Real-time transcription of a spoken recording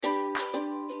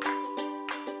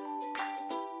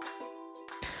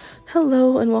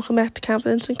Hello and welcome back to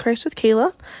Confidence in Christ with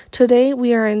Kayla. Today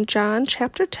we are in John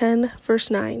chapter 10 verse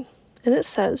 9, and it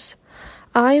says,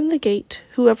 I am the gate.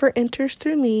 Whoever enters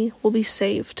through me will be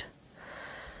saved.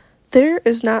 There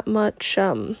is not much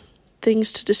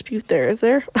things to dispute there, is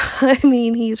there? I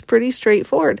mean, he's pretty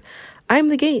straightforward. I'm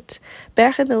the gate.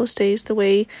 Back in those days, the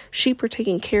way sheep were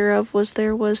taken care of was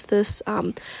there was this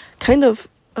kind of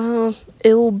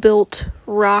ill-built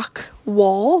rock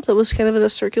wall that was kind of in a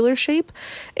circular shape,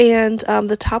 and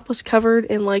the top was covered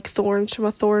in like thorns from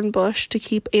a thorn bush to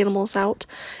keep animals out,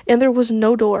 and there was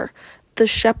no door. The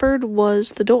shepherd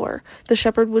was the door. The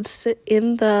shepherd would sit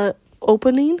in the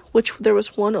opening, which there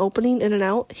was one opening in and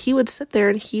out. He would sit there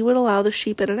and he would allow the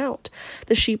sheep in and out.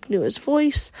 The sheep knew his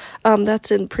voice.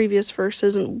 That's in previous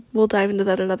verses, and we'll dive into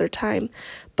that another time.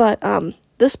 But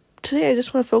today I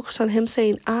just want to focus on him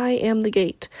saying, I am the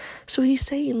gate. So he's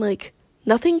saying, like,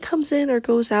 nothing comes in or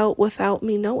goes out without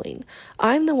me knowing.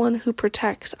 I'm the one who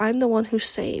protects. I'm the one who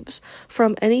saves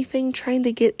from anything trying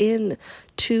to get in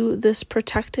to this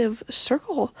protective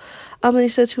circle. And he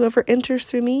says, whoever enters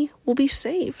through me will be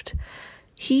saved.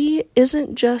 He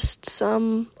isn't just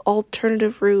some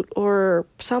alternative route or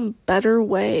some better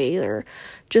way or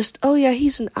just, oh yeah,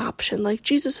 he's an option. Like,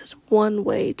 Jesus is one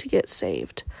way to get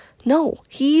saved. No,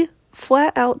 he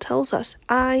flat out tells us,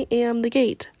 I am the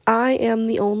gate. I am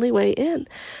the only way in.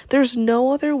 There's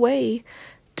no other way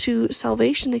to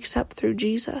salvation except through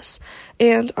Jesus.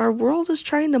 And our world is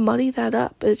trying to muddy that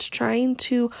up. It's trying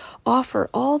to offer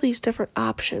all these different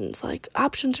options. Like,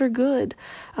 options are good.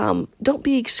 Don't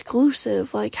be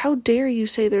exclusive. Like, how dare you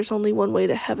say there's only one way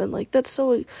to heaven? Like, that's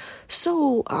so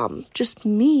just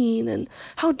mean. And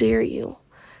how dare you?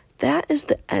 That is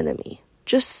the enemy.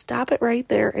 Just stop it right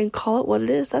there and call it what it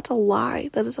is. That's a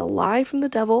lie. That is a lie from the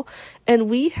devil. And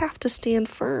we have to stand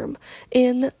firm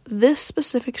in this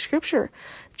specific scripture.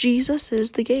 Jesus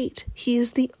is the gate. He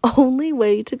is the only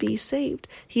way to be saved.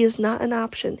 He is not an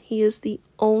option. He is the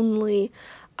only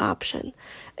option.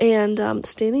 And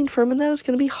standing firm in that is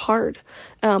going to be hard.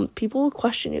 People will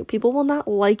question you. People will not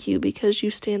like you because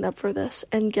you stand up for this.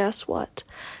 And guess what?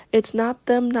 It's not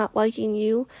them not liking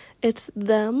you. It's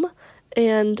them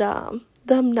and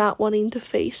them not wanting to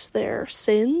face their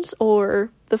sins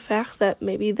or the fact that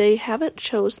maybe they haven't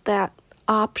chose that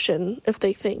option if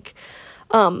they think.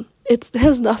 It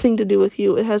has nothing to do with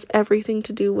you. It has everything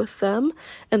to do with them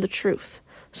and the truth.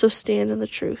 So stand in the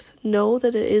truth. Know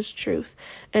that it is truth.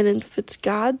 And if it's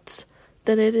God's,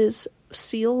 then it is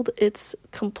sealed, it's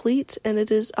complete, and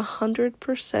it is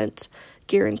 100%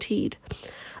 guaranteed.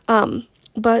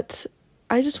 But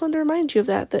I just want to remind you of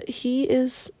that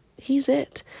He's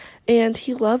it, and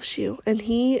he loves you, and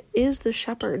he is the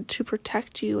shepherd to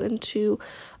protect you and to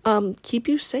keep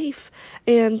you safe,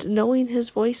 and knowing his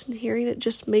voice and hearing it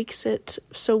just makes it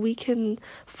so we can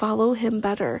follow him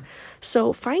better.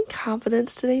 So find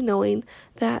confidence today knowing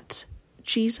that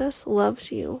Jesus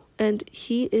loves you, and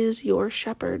he is your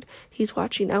shepherd. He's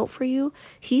watching out for you.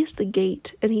 He's the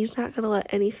gate, and he's not going to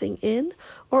let anything in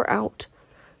or out,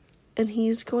 and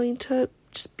he's going to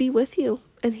just be with you.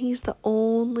 And he's the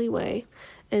only way.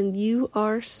 And you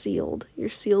are sealed. You're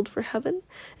sealed for heaven,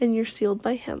 and you're sealed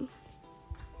by him.